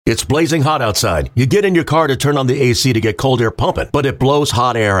It's blazing hot outside. You get in your car to turn on the AC to get cold air pumping, but it blows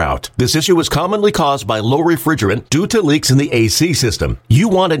hot air out. This issue is commonly caused by low refrigerant due to leaks in the AC system. You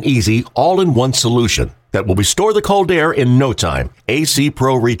want an easy, all-in-one solution that will restore the cold air in no time. AC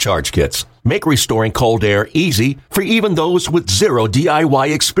Pro Recharge Kits make restoring cold air easy for even those with zero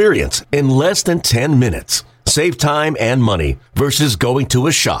DIY experience in less than 10 minutes. Save time and money versus going to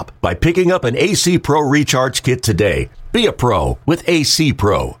a shop by picking up an AC Pro Recharge Kit today. Be a pro with AC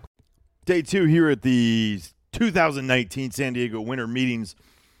Pro. Day 2 here at the 2019 San Diego Winter Meetings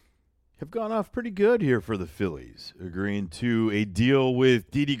have gone off pretty good here for the Phillies, agreeing to a deal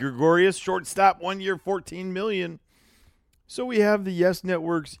with Didi Gregorius, shortstop, 1 year, $14 million. So we have the Yes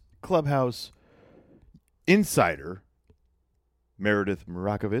Network's clubhouse insider, Meredith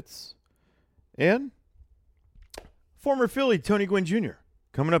Marakovitz, and former Philly Tony Gwynn Jr.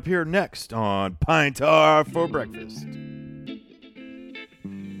 coming up here next on Pine Tar for Breakfast.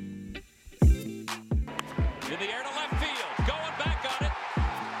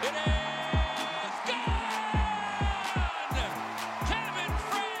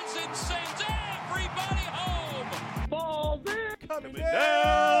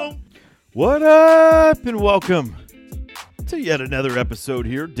 Down. What up, and welcome to yet another episode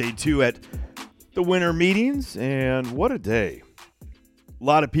here, day 2 at the Winter Meetings, and what a day. A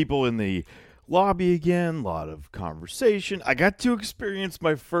lot of people in the lobby again, a lot of conversation. I got to experience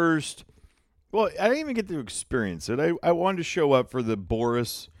my first, well, I didn't even get to experience it. I wanted to show up for the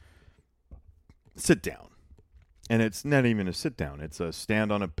Boras sit down, and it's not even a sit down. It's a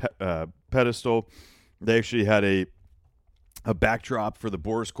stand on a pedestal. They actually had a backdrop for the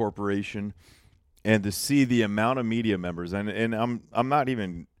Boras Corporation, and to see the amount of media members, and I'm not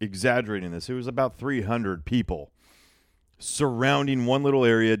even exaggerating this, it was about 300 people surrounding one little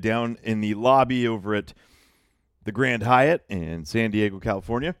area down in the lobby over at the Grand Hyatt in San Diego,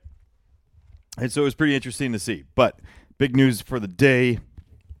 California. And so it was pretty interesting to see. But big news for the day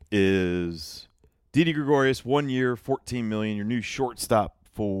is Didi Gregorius, 1 year, $14 million, your new shortstop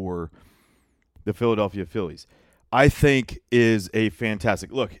for the Philadelphia Phillies. I think is a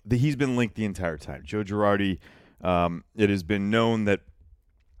fantastic look. He's been linked the entire time. Joe Girardi. It has been known that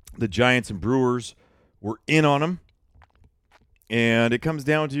the Giants and Brewers were in on him, and it comes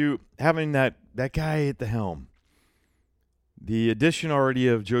down to having that guy at the helm. The addition already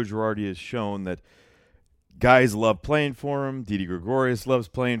of Joe Girardi has shown that guys love playing for him. Didi Gregorius loves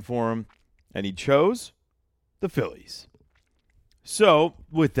playing for him, and he chose the Phillies. So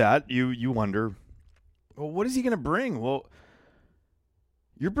with that, you wonder, well, what is he going to bring? Well,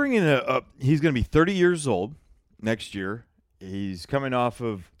 you're bringing he's going to be 30 years old next year. He's coming off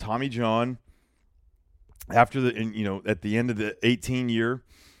of Tommy John after at the end of the 18 year,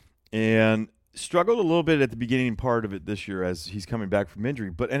 and struggled a little bit at the beginning part of it this year as he's coming back from injury,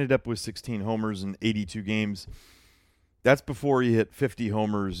 but ended up with 16 homers in 82 games. That's before he hit 50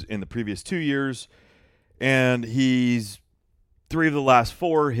 homers in the previous 2 years, and he's 3 of the last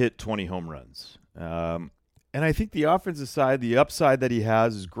 4 hit 20 home runs. And I think the offensive side, the upside that he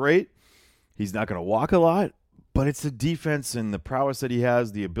has is great. He's not going to walk a lot, but it's the defense and the prowess that he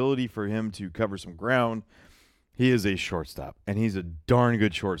has, the ability for him to cover some ground. He is a shortstop, and he's a darn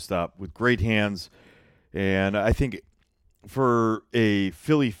good shortstop with great hands. And I think for a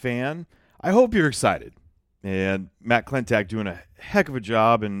Philly fan, I hope you're excited. And Matt Klentak doing a heck of a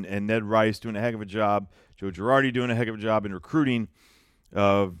job, and Ned Rice doing a heck of a job, Joe Girardi doing a heck of a job in recruiting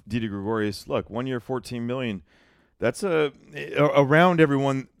of Didi Gregorius. Look, 1 year, $14 million. That's around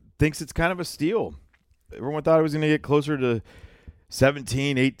everyone thinks it's kind of a steal. Everyone thought it was going to get closer to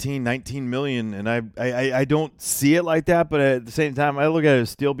 17, 18, 19 million, and I don't see it like that, but at the same time, I look at it as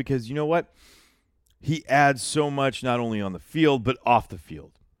a steal because you know what? He adds so much not only on the field, but off the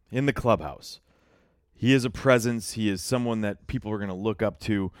field, in the clubhouse. He is a presence. He is someone that people are going to look up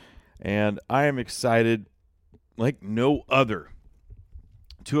to, and I am excited like no other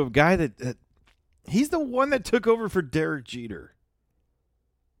to a guy that he's the one that took over for Derek Jeter.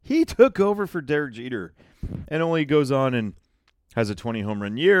 He took over for Derek Jeter and only goes on and has a 20 home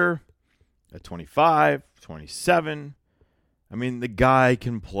run year, a 25, 27. I mean, the guy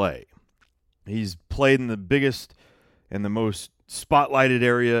can play. He's played in the biggest and the most spotlighted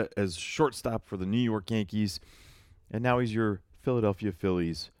area as shortstop for the New York Yankees, and now he's your Philadelphia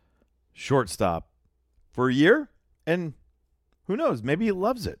Phillies shortstop for a year, and who knows, maybe he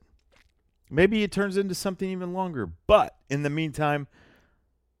loves it. Maybe it turns into something even longer. But in the meantime,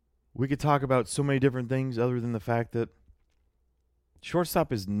 we could talk about so many different things other than the fact that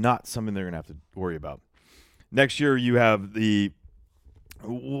shortstop is not something they're going to have to worry about. Next year, you have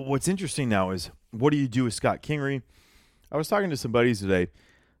what's interesting now is what do you do with Scott Kingery? I was talking to some buddies today.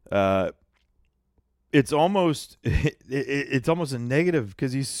 it's almost it's almost a negative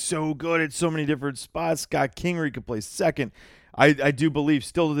because he's so good at so many different spots. Scott Kingery could play second. I do believe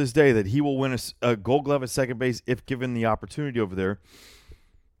still to this day that he will win a Gold Glove at second base if given the opportunity over there.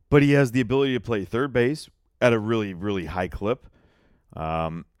 But he has the ability to play third base at a really, really high clip.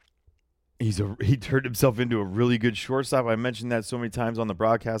 He turned himself into a really good shortstop. I mentioned that so many times on the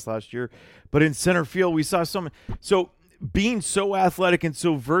broadcast last year. But in center field, we saw some. So being so athletic and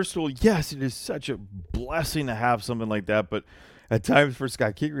so versatile, yes, it is such a blessing to have something like that. But at times for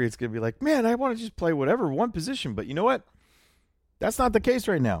Scott Kingery, it's going to be like, man, I want to just play whatever, one position. But you know what? That's not the case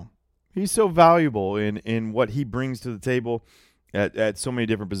right now. He's so valuable in what he brings to the table at so many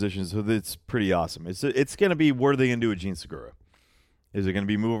different positions. So it's pretty awesome. It's going to be, what are they going to do with Jean Segura? Is it going to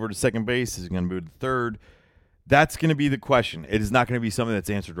be move over to second base? Is it going to move to third? That's going to be the question. It is not going to be something that's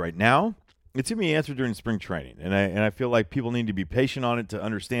answered right now. It's going to be answered during spring training. And I feel like people need to be patient on it to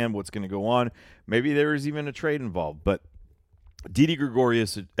understand what's going to go on. Maybe there is even a trade involved. But Didi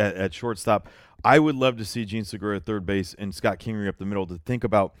Gregorius at shortstop, I would love to see Jean Segura at third base and Scott Kingery up the middle. To think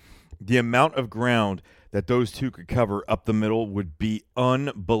about the amount of ground that those two could cover up the middle would be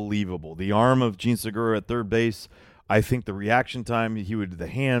unbelievable. The arm of Jean Segura at third base, I think the reaction time, the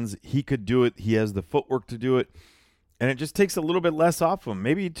hands, he could do it. He has the footwork to do it. And it just takes a little bit less off him.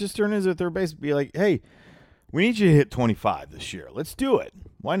 Maybe just turn his at third base and be like, hey, we need you to hit 25 this year. Let's do it.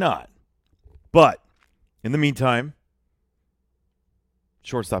 Why not? But in the meantime,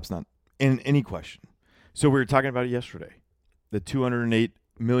 shortstop's not in any question. So we were talking about it yesterday. The $208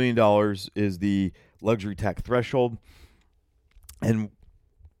 million is the luxury tax threshold. And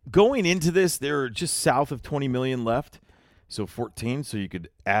going into this, there are just south of 20 million left. So 14. So you could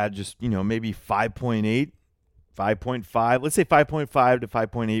add just, maybe 5.8, 5.5. Let's say 5.5 to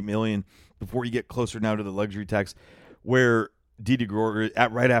 5.8 million before you get closer now to the luxury tax, where Didi Gregorius,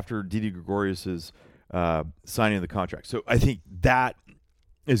 right after Didi Gregorius's signing of the contract. So I think that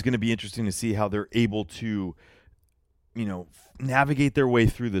is going to be interesting to see how they're able to, navigate their way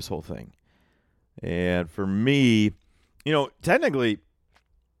through this whole thing. And for me, technically,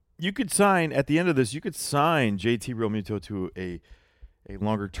 you could sign at the end of this. You could sign JT Realmuto to a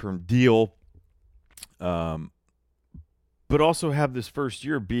longer term deal, but also have this first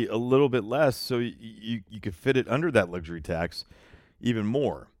year be a little bit less, so you could fit it under that luxury tax even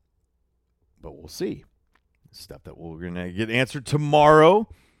more. But we'll see. Stuff that we're going to get answered tomorrow,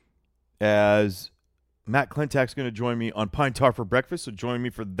 as Matt Klintak's going to join me on Pine Tar for breakfast, so join me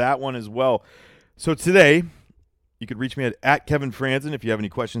for that one as well. So today, you could reach me at Kevin Franzen if you have any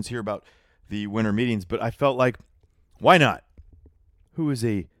questions here about the winter meetings, but I felt like, why not? Who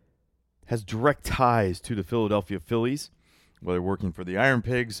has direct ties to the Philadelphia Phillies, whether working for the Iron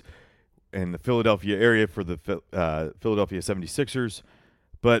Pigs and the Philadelphia area for the Philadelphia 76ers,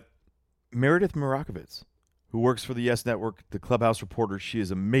 but Meredith Marakovitz, who works for the Yes Network, the Clubhouse reporter. She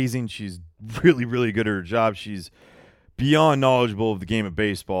is amazing. She's really, really good at her job. She's beyond knowledgeable of the game of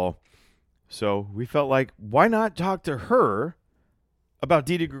baseball. So we felt like, why not talk to her about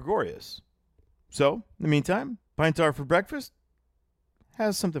Didi Gregorius? So, in the meantime, Pine Tar for breakfast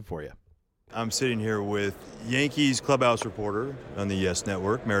has something for you. I'm sitting here with Yankees Clubhouse reporter on the Yes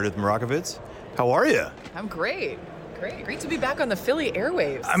Network, Meredith Marakovitz. How are you? I'm great. Great to be back on the Philly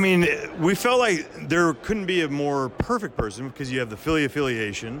airwaves. I mean, we felt like there couldn't be a more perfect person because you have the Philly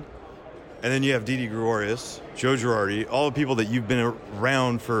affiliation, and then you have Didi Gregorius, Joe Girardi, all the people that you've been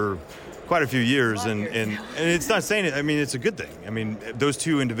around for quite a few years, and it's not saying it. I mean, it's a good thing. I mean, those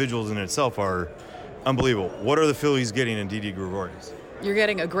two individuals in itself are unbelievable. What are the Phillies getting in Didi Gregorius? You're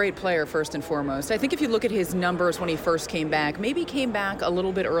getting a great player, first and foremost. I think if you look at his numbers when he first came back, maybe came back a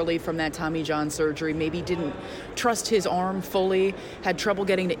little bit early from that Tommy John surgery, maybe didn't trust his arm fully, had trouble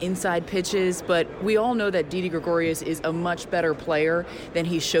getting to inside pitches, but we all know that Didi Gregorius is a much better player than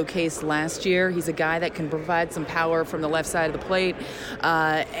he showcased last year. He's a guy that can provide some power from the left side of the plate,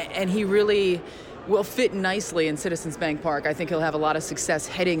 and he really will fit nicely in Citizens Bank Park. I think he'll have a lot of success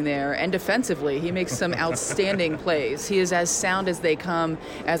heading there. And defensively, he makes some outstanding plays. He is as sound as they come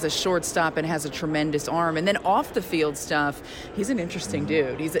as a shortstop and has a tremendous arm. And then off the field stuff, he's an interesting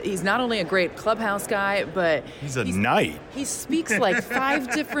dude. He's not only a great clubhouse guy, but he's a knight. He speaks like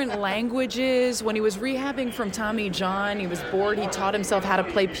 5 different languages. When he was rehabbing from Tommy John, he was bored. He taught himself how to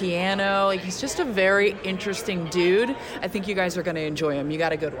play piano. Like, he's just a very interesting dude. I think you guys are going to enjoy him. You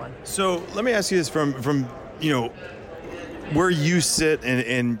got a good one. So let me ask you this. From where you sit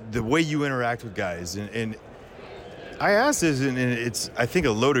and the way you interact with guys, and I ask this, and it's, I think,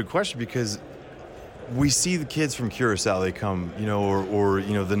 a loaded question because we see the kids from Curacao, they come, or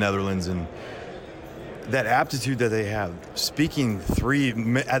the Netherlands, and that aptitude that they have, speaking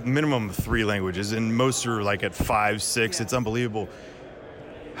at minimum 3 languages, and most are like at 5, 6. Yeah. It's unbelievable.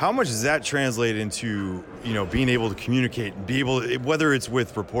 How much does that translate into, being able to communicate, whether it's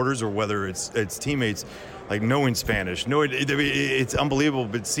with reporters or whether it's teammates, like knowing Spanish? It's unbelievable.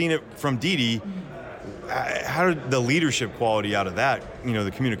 But seeing it from Didi, how did the leadership quality out of that,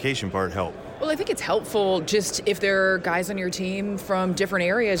 the communication part help? Well, I think it's helpful just if there are guys on your team from different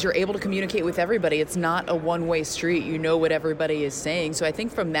areas, you're able to communicate with everybody. It's not a one-way street. You know what everybody is saying. So I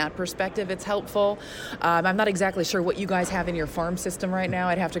think from that perspective, it's helpful. I'm not exactly sure what you guys have in your farm system right now.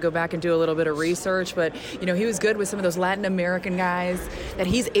 I'd have to go back and do a little bit of research. But, he was good with some of those Latin American guys that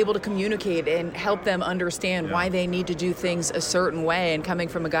he's able to communicate and help them understand why they need to do things a certain way. And coming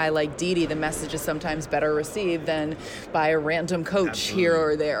from a guy like Didi, the message is sometimes better received than by a random coach here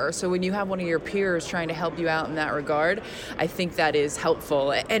or there. So when you have one of your peers trying to help you out in that regard, I think that is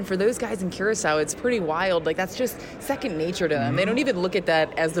helpful. And for those guys in Curacao, it's pretty wild. Like, that's just second nature to them. Mm-hmm. They don't even look at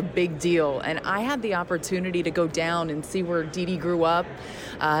that as a big deal. And I had the opportunity to go down and see where Didi grew up.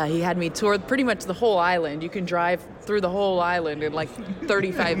 He had me tour pretty much the whole island. You can drive through the whole island in like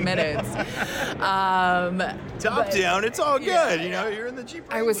 35 minutes. Top down, it's all good. You're in the Jeep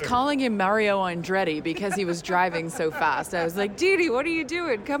Wrangler. I was calling him Mario Andretti because he was driving so fast. I was like, Didi, what are you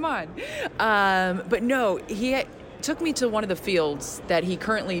doing? Come on. But no, he took me to one of the fields that he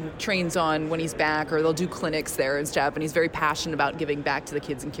currently trains on when he's back, or they'll do clinics there and stuff. And he's very passionate about giving back to the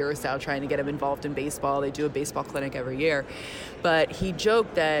kids in Curacao, trying to get them involved in baseball. They do a baseball clinic every year. But he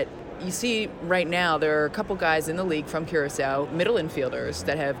joked that, you see right now there are a couple guys in the league from Curacao, middle infielders,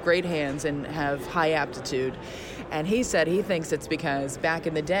 that have great hands and have high aptitude. And he said he thinks it's because back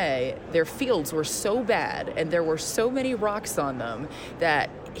in the day, their fields were so bad and there were so many rocks on them that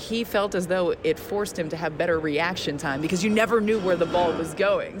he felt as though it forced him to have better reaction time because you never knew where the ball was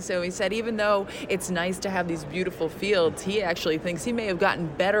going. So he said even though it's nice to have these beautiful fields, he actually thinks he may have gotten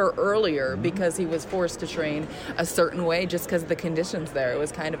better earlier because he was forced to train a certain way just because of the conditions there. It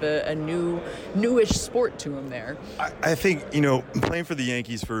was kind of a newish sport to him there. I think, playing for the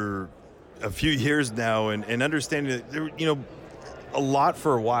Yankees for a few years now and understanding that, a lot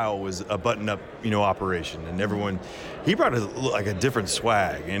for a while was a button-up, operation, and everyone. He brought a different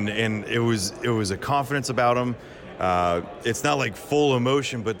swag, and it was a confidence about him. It's not like full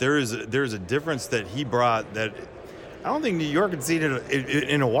emotion, but there's a difference that he brought that I don't think New York had seen it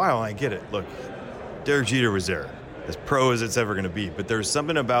in a while. And I get it. Look, Derek Jeter was there, as pro as it's ever going to be, but there's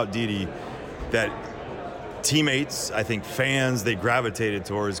something about Didi that teammates, I think fans, they gravitated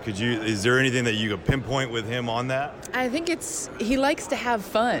towards. Is there anything that you could pinpoint with him on that? I think he likes to have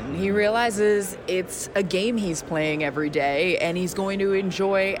fun. He realizes it's a game he's playing every day and he's going to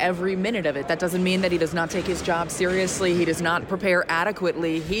enjoy every minute of it. That doesn't mean that he does not take his job seriously. He does not prepare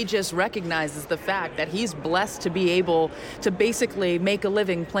adequately. He just recognizes the fact that he's blessed to be able to basically make a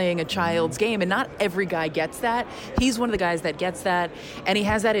living playing a child's game, and not every guy gets that. He's one of the guys that gets that, and he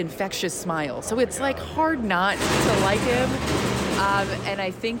has that infectious smile. So it's like hard not to like him. And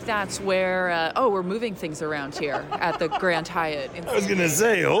I think that's where, we're moving things around here at the Grand Hyatt. I was going to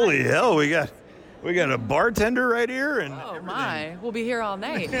say, holy hell, we got a bartender right here. And everything. My, we'll be here all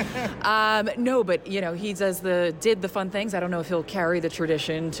night. No, but, he did the fun things. I don't know if he'll carry the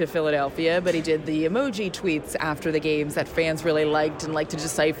tradition to Philadelphia, but he did the emoji tweets after the games that fans really liked and liked to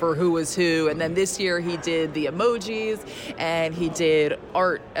decipher who was who. And then this year he did the emojis, and he did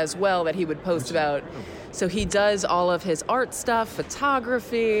art as well that he would post about. So he does all of his art stuff,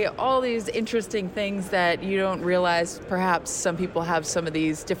 photography, all these interesting things that you don't realize. Perhaps some people have some of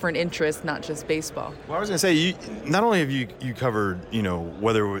these different interests, not just baseball. Well, I was going to say, not only have you covered,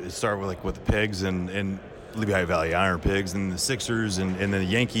 whether it started with the Pigs and Lehigh Valley Iron Pigs and the Sixers and the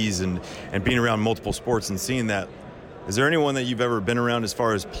Yankees and being around multiple sports and seeing that. Is there anyone that you've ever been around as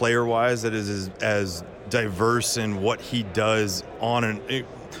far as player-wise that is as diverse in what he does on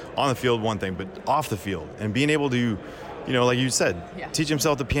the field, one thing, but off the field, and being able to, like you said, teach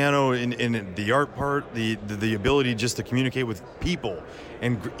himself the piano in the art part, the ability just to communicate with people,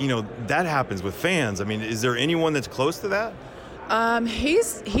 and that happens with fans. I mean, is there anyone that's close to that?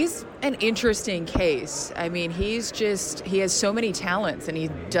 He's an interesting case. I mean, he has so many talents and he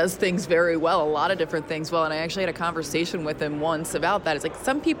does things very well, a lot of different things well. And I actually had a conversation with him once about that. It's like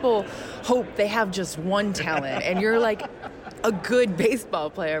some people hope they have just one talent and you're like, a good baseball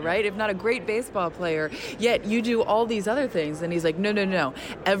player, right? If not a great baseball player, yet you do all these other things. And he's like, no.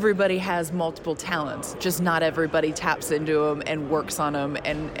 Everybody has multiple talents. Just not everybody taps into them and works on them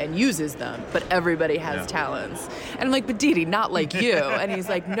and uses them. But everybody has talents. And I'm like, but Didi, not like you. And he's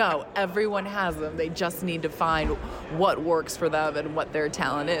like, no, everyone has them. They just need to find what works for them and what their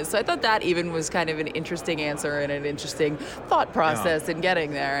talent is. So I thought that even was kind of an interesting answer and an interesting thought process in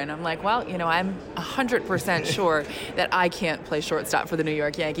getting there. And I'm like, well, I'm 100% sure that I can't play shortstop for the New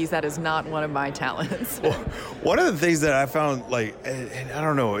York Yankees. That is not one of my talents. Well, one of the things that I found, and I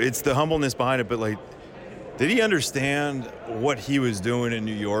don't know, it's the humbleness behind it, but did he understand what he was doing in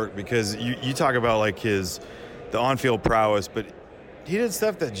New York? Because you talk about the on-field prowess, but he did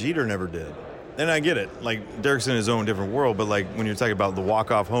stuff that Jeter never did. And I get it. Derek's in his own different world, but when you're talking about the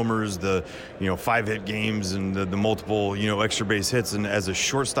walk-off homers, the 5-hit games, and the multiple extra base hits, and as a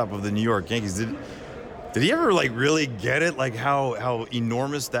shortstop of the New York Yankees, did he ever really get it? How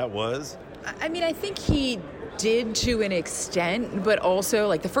enormous that was? I mean, I think he did to an extent, but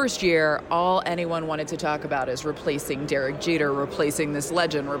also the first year, all anyone wanted to talk about is replacing Derek Jeter, replacing this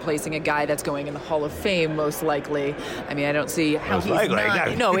legend, replacing a guy that's going in the Hall of Fame most likely. I mean, I don't see how he's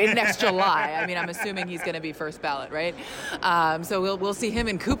not. No, in next July. I mean, I'm assuming he's going to be first ballot, right? So we'll see him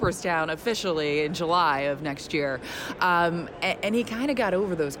in Cooperstown officially in July of next year. And he kind of got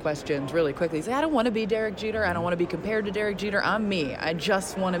over those questions really quickly. He said, I don't want to be Derek Jeter. I don't want to be compared to Derek Jeter. I'm me. I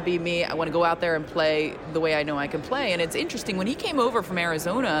just want to be me. I want to go out there and play the way I know I can play. And it's interesting, when he came over from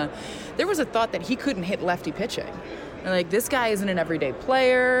Arizona, there was a thought that he couldn't hit lefty pitching. This guy isn't an everyday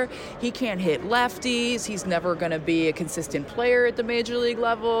player. He can't hit lefties. He's never going to be a consistent player at the major league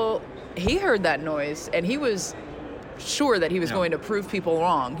level. He heard that noise, and he was sure that he was going to prove people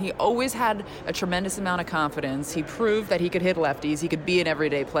wrong. He always had a tremendous amount of confidence. He proved that he could hit lefties. He could be an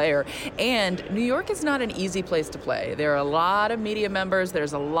everyday player. And New York is not an easy place to play. There are a lot of media members.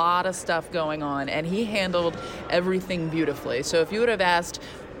 There's a lot of stuff going on. And he handled everything beautifully. So if you would have asked,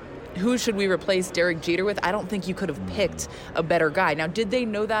 who should we replace Derek Jeter with? I don't think you could have picked a better guy. Now, did they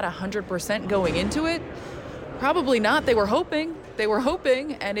know that 100% going into it? Probably not. They were hoping,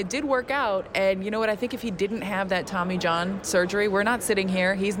 and it did work out. And you know what? I think if he didn't have that Tommy John surgery, we're not sitting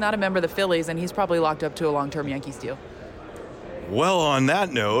here. He's not a member of the Phillies, and he's probably locked up to a long-term Yankees deal. Well, on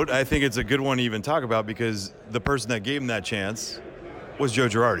that note, I think it's a good one to even talk about, because the person that gave him that chance was Joe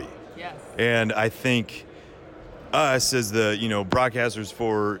Girardi. Yes. And I think us as the broadcasters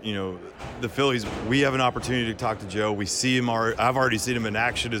for the Phillies, we have an opportunity to talk to Joe. We see him. I've already seen him in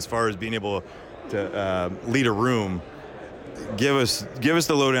action as far as being able to lead a room. Give us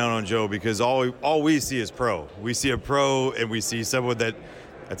the lowdown on Joe, because all we see is pro. We see a pro, and we see someone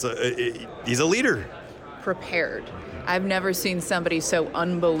he's a leader. Prepared. I've never seen somebody so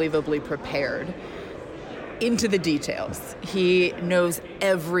unbelievably prepared into the details. He knows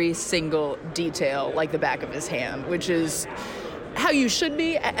every single detail like the back of his hand, which is how you should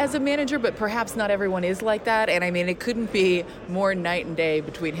be as a manager, but perhaps not everyone is like that. And I mean, it couldn't be more night and day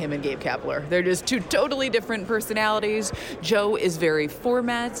between him and Gabe Kapler. They're just two totally different personalities. Joe is very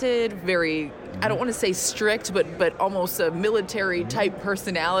formatted, very, I don't want to say strict, but almost a military type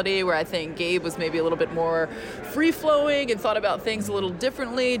personality, where I think Gabe was maybe a little bit more free-flowing and thought about things a little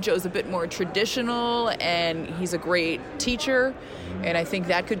differently. Joe's a bit more traditional, and he's a great teacher. And I think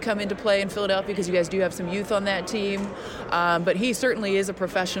that could come into play in Philadelphia, because you guys do have some youth on that team. But he certainly is a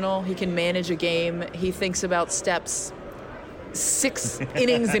professional. He can manage a game. He thinks about steps 6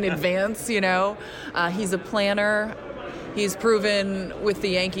 innings in advance, He's a planner. He's proven with the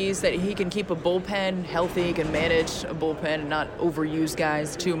Yankees that he can keep a bullpen healthy, he can manage a bullpen and not overuse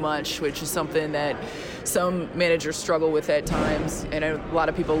guys too much, which is something that some managers struggle with at times. And a lot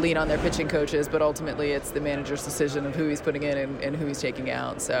of people lean on their pitching coaches, but ultimately it's the manager's decision of who he's putting in and who he's taking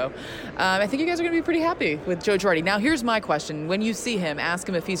out. So I think you guys are going to be pretty happy with Joe Girardi. Now, here's my question. When you see him, ask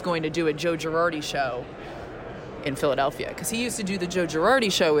him if he's going to do a Joe Girardi show in Philadelphia, because he used to do the Joe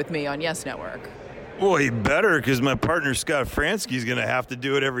Girardi show with me on Yes Network. Well, he better, because my partner Scott Fransky is going to have to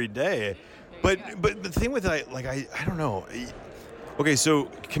do it every day. But the thing with I don't know. Okay, so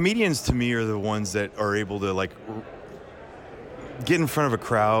comedians to me are the ones that are able to get in front of a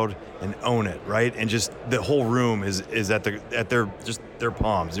crowd and own it, right? And just the whole room is at their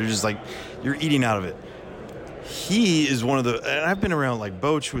palms. They're just you're eating out of it. He is one of the, and I've been around,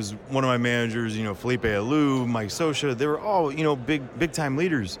 Boch was one of my managers, Felipe Alou, Mike Scioscia. They were all, big time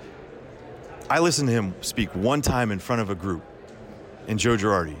leaders. I listened to him speak one time in front of a group, in Joe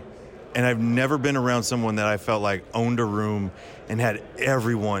Girardi, and I've never been around someone that I felt like owned a room and had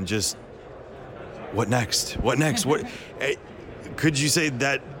everyone just, what next? What next? Could you say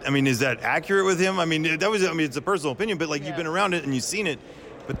that? I mean, is that accurate with him? I mean, it's a personal opinion, but like you've been around it and you've seen it.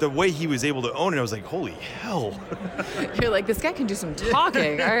 But the way he was able to own it, I was like, holy hell. You're like, this guy can do some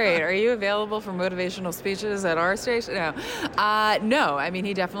talking. All right, are you available for motivational speeches at our station? No. No, I mean,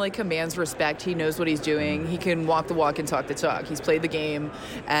 he definitely commands respect. He knows what he's doing. He can walk the walk and talk the talk. He's played the game,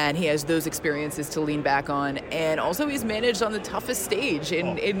 and he has those experiences to lean back on. And also, he's managed on the toughest stage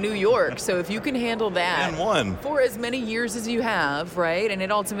in New York. So if you can handle that And won. for as many years as you have, right? And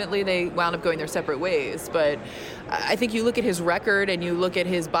it ultimately, they wound up going their separate ways. But I think you look at his record and you look at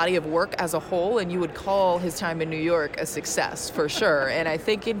his body of work as a whole, and you would call his time in New York a success for sure. And I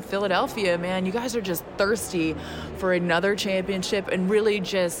think in Philadelphia, man, you guys are just thirsty for another championship and really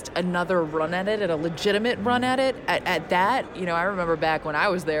just another run at it, and a legitimate run at it at that. You know, I remember back when I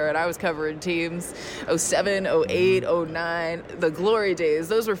was there and I was covering teams 07, 08, 09, the glory days.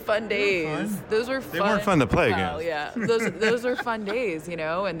 Those were fun days. Those were fun. They weren't fun to play Well, against. yeah. Those are fun days, you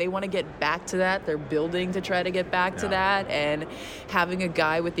know, and they want to get back to that. They're building to try to get back to that, and having a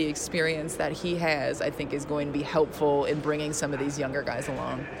guy with the experience that he has, I think, is going to be helpful in bringing some of these younger guys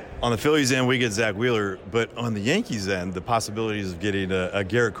along. On the Phillies end, we get Zach Wheeler, but on the Yankees end, the possibilities of getting a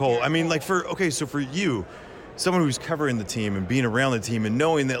Garrett Cole. I mean, like so for you, someone who's covering the team and being around the team and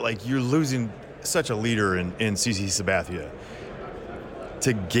knowing that like you're losing such a leader in CC Sabathia,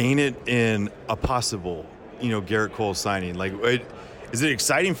 to gain it in a possible, Garrett Cole signing, like, is it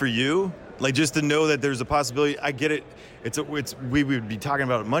exciting for you? Like, just to know that there's a possibility. I get it. We would be talking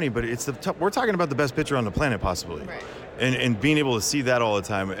about money, but we're talking about the best pitcher on the planet, possibly. Right. And being able to see that all the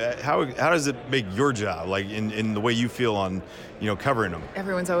time, how does it make your job, like in the way you feel on, covering them?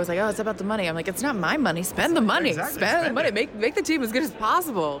 Everyone's always like, oh, it's about the money. I'm like, it's not my money. Spend the money. Exactly. Spend the money. Make the team as good as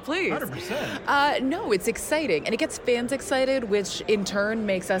possible, please. 100%. No, it's exciting. And it gets fans excited, which in turn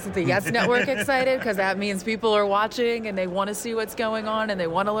makes us at the Yes Network excited, because that means people are watching and they want to see what's going on and they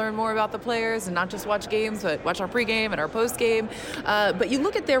want to learn more about the players and not just watch games, but watch our pregame and our postgame. But you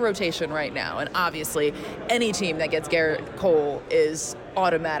look at their rotation right now, and obviously any team that gets Garrett Cole is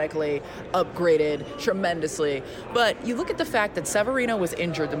automatically upgraded tremendously. But you look at the fact that Severino was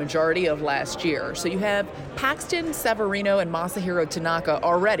injured the majority of last year. So you have Paxton, Severino, and Masahiro Tanaka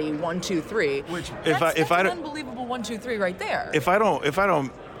already 1, 2, 3. Which that's if I an don't, unbelievable 1, 2, 3 right there. I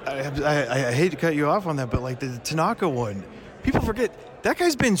hate to cut you off on that, but like the Tanaka one, people forget that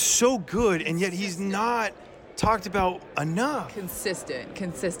guy's been so good, and yet he's not talked about enough.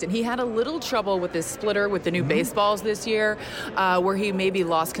 Consistent. He had a little trouble with his splitter with the new baseballs this year, where he maybe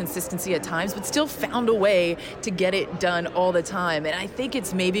lost consistency at times, but still found a way to get it done all the time. And I think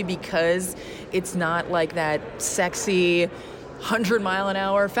it's maybe because it's not like that sexy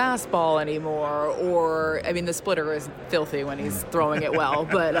 100-mile-an-hour fastball anymore, or, I mean, the splitter is filthy when he's throwing it well,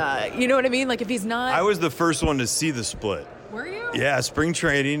 but you know what I mean? Like, if he's not... I was the first one to see the split. Were you? Yeah, spring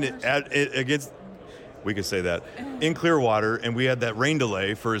training against... We could say that, in Clearwater, and we had that rain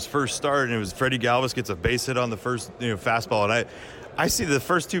delay for his first start, and it was Freddie Galvis gets a base hit on the first fastball, and I see the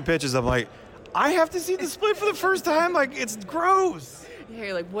first two pitches, I'm like, I have to see the split for the first time? Like, it's gross. Yeah,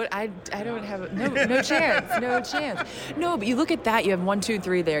 you're like, what? I don't have no chance. No, but you look at that, you have 1, 2,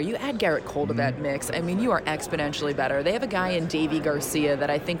 3 there. You add Garrett Cole to that mix. I mean, you are exponentially better. They have a guy in Davy Garcia that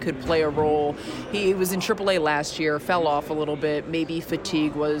I think could play a role. He was in AAA last year, fell off a little bit. Maybe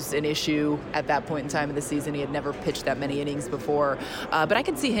fatigue was an issue at that point in time of the season. He had never pitched that many innings before. But I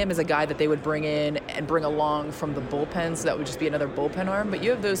could see him as a guy that they would bring in and bring along from the bullpen, so that would just be another bullpen arm. But you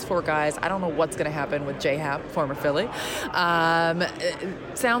have those 4 guys. I don't know what's going to happen with Jay Happ, former Philly.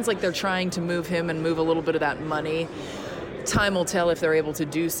 Sounds like they're trying to move him and move a little bit of that money. Time will tell if they're able to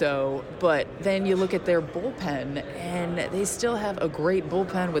do so. But then you look at their bullpen, and they still have a great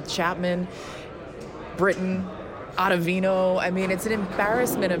bullpen with Chapman, Britton, Ottavino. I mean, it's an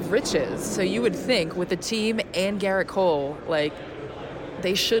embarrassment of riches. So you would think with the team and Garrett Cole, like,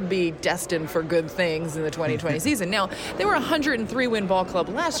 they should be destined for good things in the 2020 season. Now, they were a 103-win ball club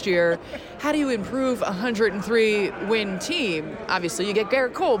last year. How do you improve a 103-win team? Obviously, you get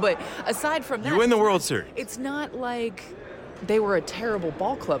Garrett Cole, but aside from that, You win the World Series. it's not like they were a terrible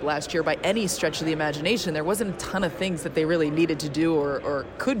ball club last year by any stretch of the imagination. There wasn't a ton of things that they really needed to do or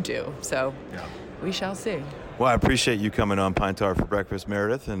could do. So we shall see. Well, I appreciate you coming on Pine Tar for breakfast,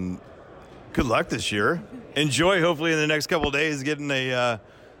 Meredith, and good luck this year. Enjoy, hopefully, in the next couple of days, getting a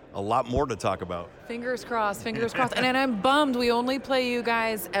lot more to talk about. Fingers crossed. And I'm bummed we only play you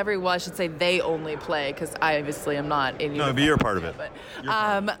guys I should say they only play, because I obviously am not in No, but you're part of it.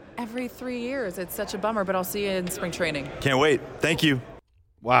 But every 3 years. It's such a bummer, but I'll see you in spring training. Can't wait. Thank you.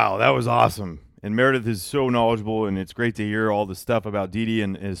 Wow, that was awesome. And Meredith is so knowledgeable, and it's great to hear all the stuff about Didi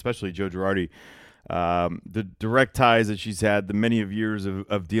and especially Joe Girardi. the direct ties that she's had, the many of years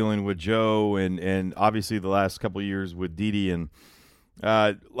of dealing with Joe, and obviously the last couple of years with Didi. And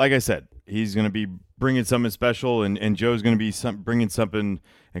like I said, he's going to be bringing something special, and Joe's going to be bringing something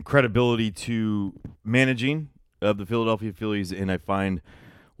and credibility to managing of the Philadelphia Phillies, and I find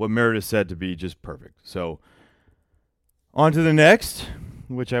what Meredith said to be just perfect. So on to the next,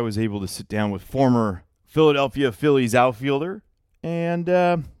 which I was able to sit down with former Philadelphia Phillies outfielder and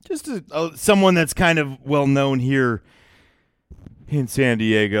just someone that's kind of well-known here in San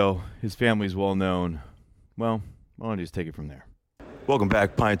Diego. His family's well-known. Well, why don't you just take it from there? Welcome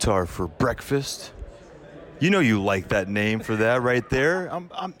back, Pine Tar for breakfast. You know you like that name for that right there.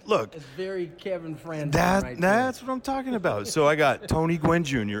 Look. It's very Kevin Franzen. That's what I'm talking about. So I got Tony Gwynn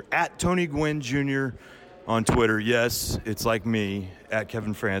Jr. at Tony Gwynn Jr. on Twitter. Yes, it's like me, at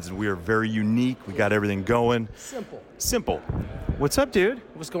Kevin Franzen. We are very unique. We got everything going. Simple. What's up, dude?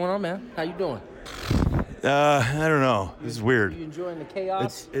 What's going on, man? How you doing? I don't know. This is weird. You enjoying the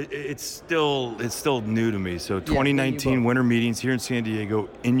chaos? It's still new to me. So 2019 winter meetings here in San Diego,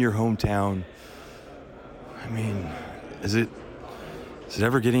 in your hometown. I mean, is it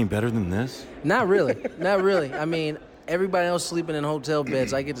ever getting better than this? Not really. I mean, everybody else sleeping in hotel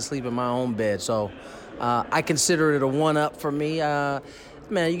beds. I get to sleep in my own bed. So I consider it a one-up for me. Man,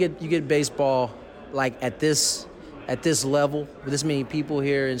 you get baseball like at this level with this many people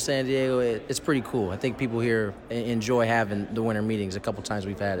here in San Diego. It's pretty cool. I think people here enjoy having the winter meetings. A couple times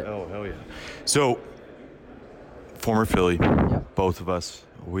we've had it. Oh, hell yeah. So, former Philly, both of us.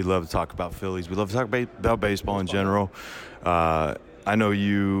 We love to talk about Phillies. We love to talk about baseball in general. I know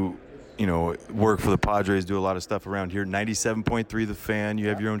you work for the Padres, do a lot of stuff around here. 97.3 The Fan. You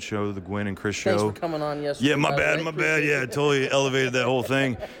have your own show, the Gwynn and Chris Show. Thanks for coming on yesterday. Yeah, my bad. Yeah, totally elevated that whole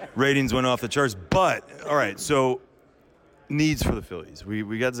thing. Ratings went off the charts. But, all right, so needs for the Phillies.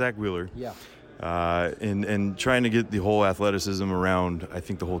 We got Zach Wheeler. Yeah. And trying to get the whole athleticism around, I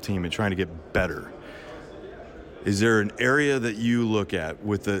think, the whole team and trying to get better. Is there an area that you look at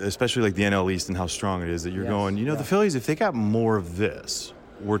with especially like the NL East and how strong it is that you're going, the Phillies, if they got more of this,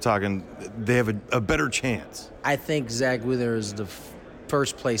 we're talking they have a better chance? I think Zach Wheeler is the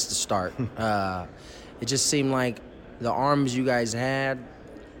first place to start. It just seemed like the arms you guys had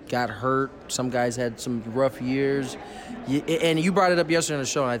got hurt. Some guys had some rough years. And you brought it up yesterday on the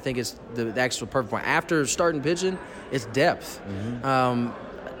show, and I think it's the actual perfect point. After starting pitching, it's depth.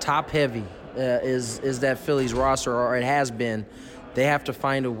 Top heavy. Is that Phillies roster, or it has been. They have to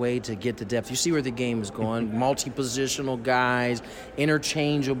find a way to get the depth. You see where the game is going. Multi-positional guys,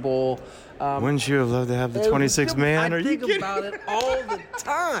 interchangeable. Wouldn't you have loved to have the 26-man? I think about it all the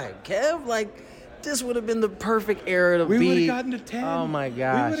time, Kev. Like, this would have been the perfect era to be. We would have gotten to 10. Oh, my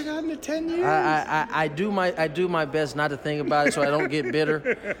gosh. We would have gotten to 10 years. I do my best not to think about it so I don't get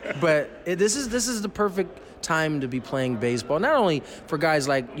bitter. But this is the perfect time to be playing baseball. Not only for guys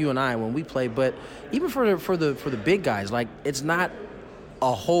like you and I when we play, but even for the big guys. Like, it's not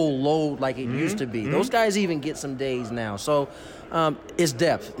a whole load like it used to be. Those guys even get some days now. So it's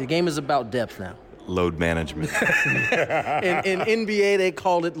depth. The game is about depth now. Load management. In NBA, they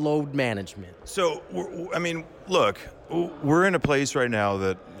called it load management. So, look, we're in a place right now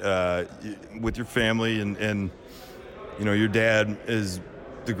that with your family and your dad is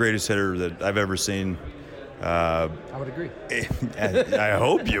the greatest hitter that I've ever seen. I would agree. I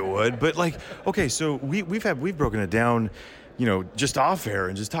hope you would. But, okay, so we've broken it down, just off air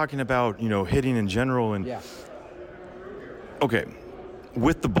and just talking about, hitting in general. And okay,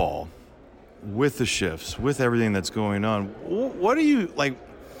 with the ball, with the shifts, with everything that's going on, what do you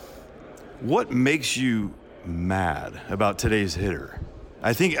what makes you mad about today's hitter?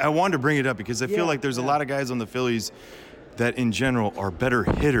 I think I wanted to bring it up because I feel like there's a lot of guys on the Phillies that in general are better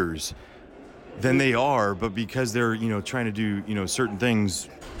hitters than they are, but because they're, trying to do, certain things,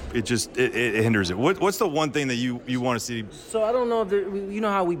 it hinders it. What's the one thing that you want to see? So I don't know if you know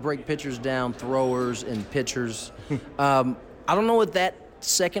how we break pitchers down, throwers and pitchers. I don't know what that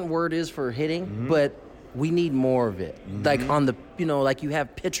second word is for hitting, but we need more of it. Like on the, like you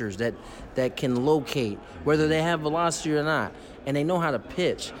have pitchers that can locate whether they have velocity or not, and they know how to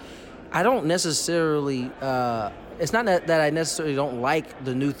pitch. I don't necessarily, it's not that I necessarily don't like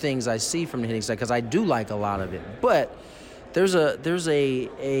the new things I see from the hitting side, because I do like a lot of it. But there's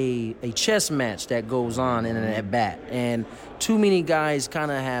a chess match that goes on in an at-bat, and too many guys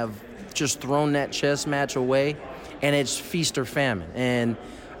kind of have just thrown that chess match away, and it's feast or famine. And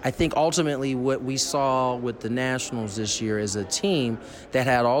I think ultimately what we saw with the Nationals this year is a team that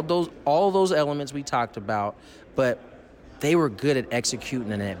had all those elements we talked about, but they were good at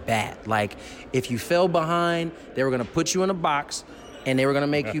executing an at-bat. Like, if you fell behind, they were going to put you in a box, and they were gonna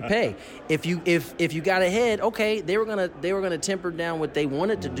make you pay. If you got ahead, okay, they were gonna temper down what they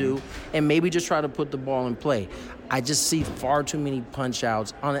wanted to do, and maybe just try to put the ball in play. I just see far too many punch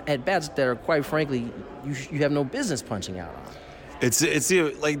outs at bats that are, quite frankly, you have no business punching out on. It's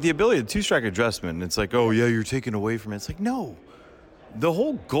the ability to 2-strike adjustment. It's like, oh yeah, you're taking away from it. It's like, no. The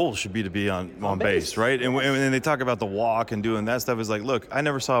whole goal should be to be on base, right? And when they talk about the walk and doing that stuff, it's like, look, I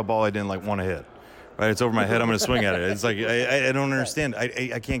never saw a ball I didn't want to hit. Right? It's over my head. I'm going to swing at it. It's like I don't understand.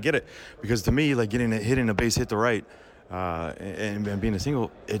 I can't get it, because to me, like hitting a base hit to right and being a single,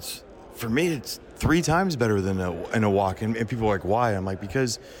 for me it's 3 times better than in a walk. And people are like, why? I'm like,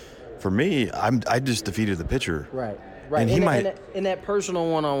 because for me, I just defeated the pitcher. Right. And he might in that personal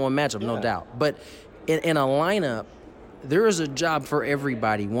one-on-one matchup, no doubt. But in a lineup, there is a job for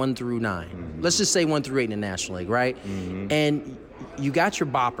everybody, 1 through 9. Mm-hmm. Let's just say 1 through 8 in the National League, right? Mm-hmm. And you got your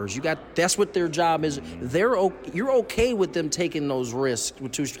boppers. That's what their job is. You're okay with them taking those risks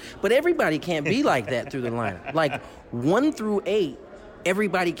with 2, but everybody can't be like that through the lineup. Like 1 through 8,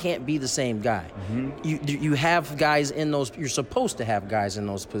 everybody can't be the same guy. Mm-hmm. You have guys in those. You're supposed to have guys in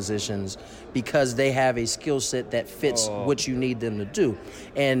those positions because they have a skill set that fits what you need them to do,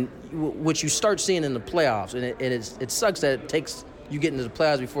 and what you start seeing in the playoffs. And it sucks that it takes you get into the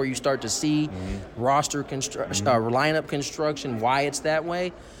playoffs before you start to see roster lineup construction, why it's that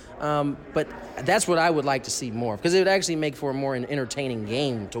way. But that's what I would like to see more, because it would actually make for a more entertaining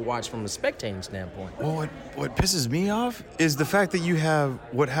game to watch from a spectating standpoint. Well, what pisses me off is the fact that you have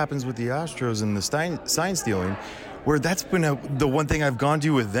what happens with the Astros and the sign stealing, where that's been the one thing I've gone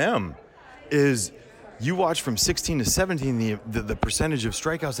to with them is you watch from 16 to 17 the percentage of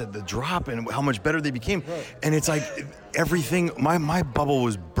strikeouts at the drop and how much better they became. Right. And it's like everything, my bubble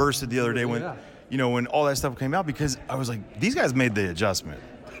was bursted the other day when all that stuff came out, because I was like, these guys made the adjustment.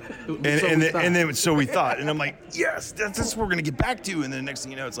 So we thought, and I'm like, yes, that's what we're gonna get back to. And then the next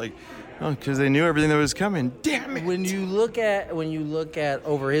thing you know, it's like, because they knew everything that was coming. Damn it! When you look at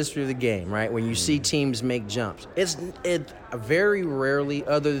over history of the game, right? When you see teams make jumps, it's very rarely,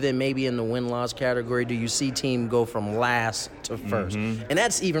 other than maybe in the win-loss category, do you see team go from last to first, and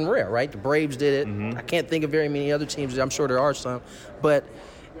that's even rare, right? The Braves did it. I can't think of very many other teams. I'm sure there are some, but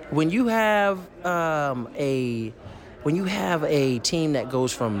when you have a team that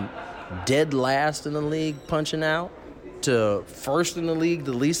goes from dead last in the league punching out to first in the league,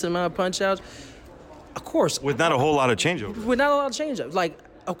 the least amount of punch outs, of course. With not a whole lot of changeover. With not a lot of changeover. Like,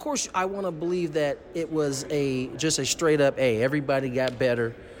 of course, I want to believe that it was just a straight up, hey, everybody got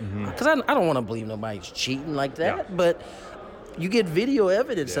better. Because I don't want to believe nobody's cheating like that. Yeah. But you get video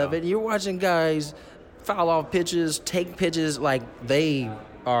evidence of it, and you're watching guys foul off pitches, take pitches like they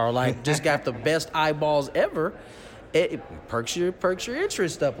are like just got the best eyeballs ever. It perks your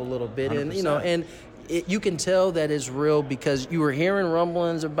interest up a little bit, 100%. And you can tell that it's real because you were hearing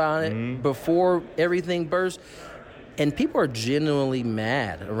rumblings about it before everything burst, and people are genuinely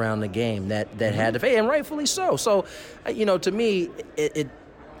mad around the game that had to fail, and rightfully so. So, to me,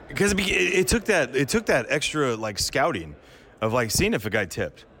 because it took that extra scouting of seeing if a guy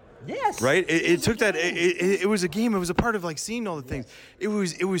tipped. Yes. Right? It took that. It was a game. It was a part of seeing all the things. It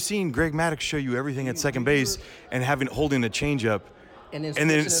was seeing Greg Maddux show you everything at second base and holding a changeup. And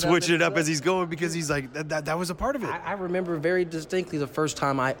then switch it up as he's going, because he's like, that was a part of it. I remember very distinctly the first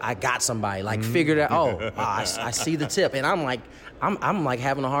time I got somebody, figured out, I see the tip. And I'm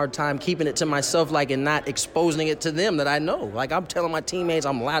having a hard time keeping it to myself, and not exposing it to them that I know. I'm telling my teammates,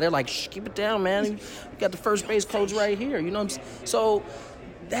 I'm loud. They're like, shh, keep it down, man. You got the first base coach right here. You know what I'm saying? So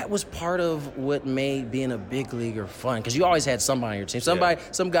that was part of what made being a big leaguer fun, because you always had somebody on your team.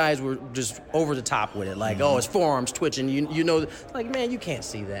 Some guys were just over the top with it, his forearms twitching. Man, you can't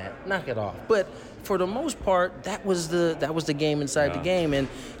see that. Knock it off. But for the most part, that was the game inside the game, and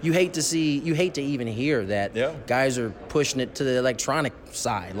you hate to even hear that guys are pushing it to the electronic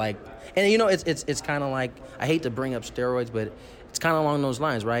side, it's kind of like, I hate to bring up steroids, but it's kind of along those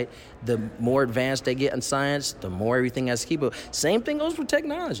lines, right? The more advanced they get in science, the more everything has to keep up. Same thing goes for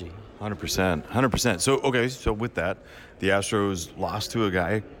technology. 100%. So with that, the Astros lost to a guy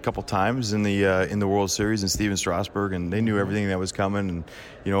a couple times in the World Series, in Steven Strasburg, and they knew everything that was coming. And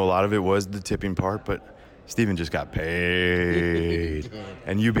a lot of it was the tipping part, but Steven just got paid.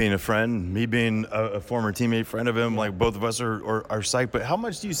 And you being a friend, me being a former teammate, friend of him, both of us are psyched. But how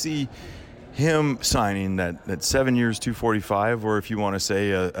much do you see him signing that 7 years, $245, or if you want to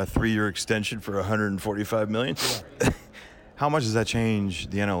say a 3-year extension for $145 million? Yeah. How much does that change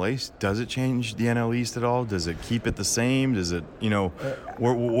the NL East? Does it change the NL East at all? Does it keep it the same? Does it,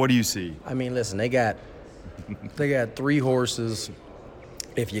 what do you see? I mean, listen, they got 3 horses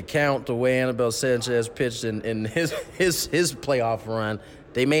if you count the way Anibal Sanchez pitched in his playoff run,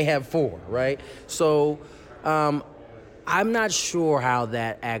 they may have 4, right? So I'm not sure how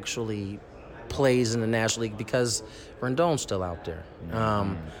that actually plays in the National League because Rendon's still out there.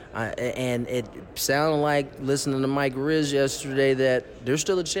 And it sounded like, listening to Mike Riz yesterday, that there's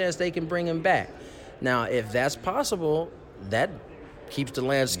still a chance they can bring him back. Now, if that's possible, that keeps the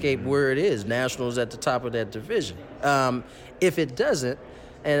landscape where it is. Nationals at the top of that division. If it doesn't,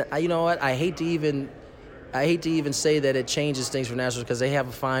 and you know what, I hate to even say that it changes things for Nationals because they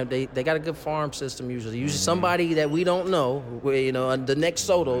have they got a good farm system usually. Usually somebody that we don't know, the next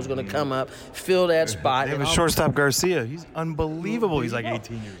Soto is going to come up, fill that spot. They have a shortstop, Garcia. He's unbelievable. He's like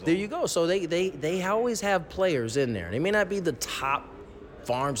 18 years old. There you go. So they always have players in there. They may not be the top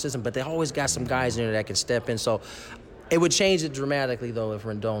farm system, but they always got some guys in there that can step in. So it would change it dramatically, though, if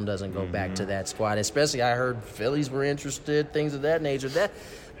Rendon doesn't go back to that squad. Especially, I heard Phillies were interested, things of that nature.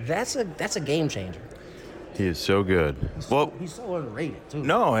 That's a game changer. He is so good. He's so underrated too.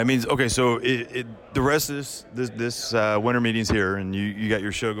 No, I mean, okay, so the rest of this winter meeting's here, and you got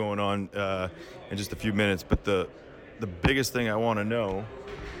your show going on in just a few minutes. But the biggest thing I want to know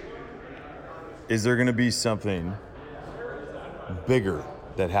is there going to be something bigger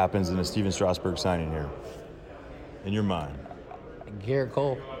that happens in a Steven Strasburg signing here, in your mind? Garrett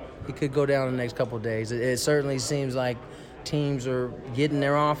Cole, he could go down in the next couple of days. It certainly seems like teams are getting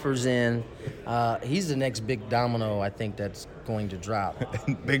their offers in. He's the next big domino, I think, that's going to drop.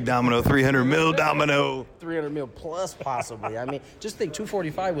 Big domino, 300 mil domino. 300 mil plus, possibly. I mean, just think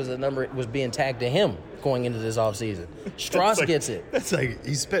 245 was the number was being tagged to him going into this offseason. Strauss gets it. That's like,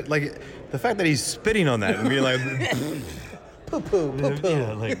 he spit, like, the fact that he's spitting on that and being like, poo-poo.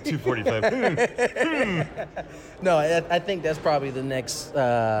 Yeah, like 245. No, I think that's probably the next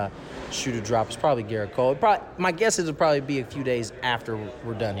shoe to drop. It's probably Garrett Cole. My guess is it'll probably be a few days after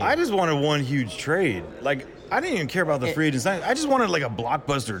we're done here. I just wanted one huge trade. Like, I didn't even care about the free agent signing. I just wanted like a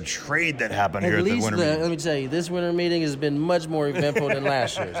blockbuster trade that happened here at the winter meeting. Let me tell you, this winter meeting has been much more eventful than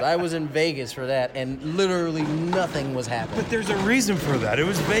last year's. I was in Vegas for that, and literally nothing was happening. But there's a reason for that. It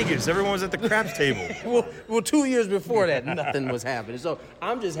was Vegas. Everyone was at the craps table. Well, 2 years before that, nothing was happening. So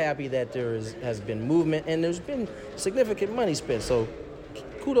I'm just happy that there has been movement, and there's been significant money spent. So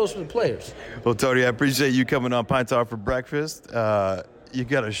kudos for the players. Well, Tony, I appreciate you coming on Pine Talk for breakfast. You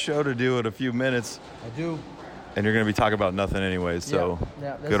got a show to do in a few minutes. I do. And you're going to be talking about nothing anyways, so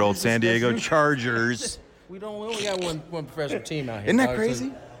Yeah, good old San Diego Chargers. We only got one professional team out here. Isn't that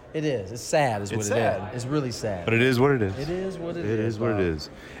crazy? It is. It's sad is what It's it sad. is. It's really sad. But it is what it is. It is what it is. It is what Bob. it is.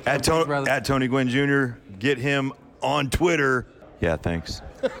 At Tony Gwynn Jr., get him on Twitter. Yeah, thanks.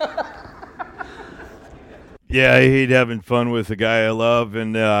 Yeah, I hate having fun with the guy I love,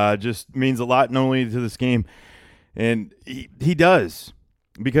 and just means a lot not only to this game, and he does.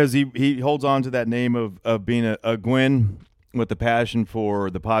 Because he holds on to that name of being a Gwynn with the passion for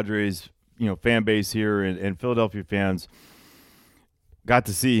the Padres, fan base here and Philadelphia fans. Got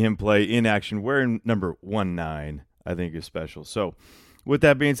to see him play in action wearing number 19, I think is special. So with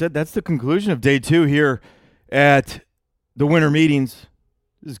that being said, that's the conclusion of day 2 here at the winter meetings.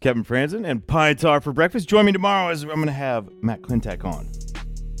 This is Kevin Franzen and Pine Tar for breakfast. Join me tomorrow as I'm going to have Matt Klintak on.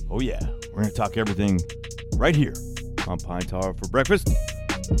 Oh yeah, we're going to talk everything right here on Pine Tar for breakfast.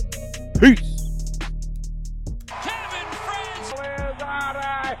 Peace.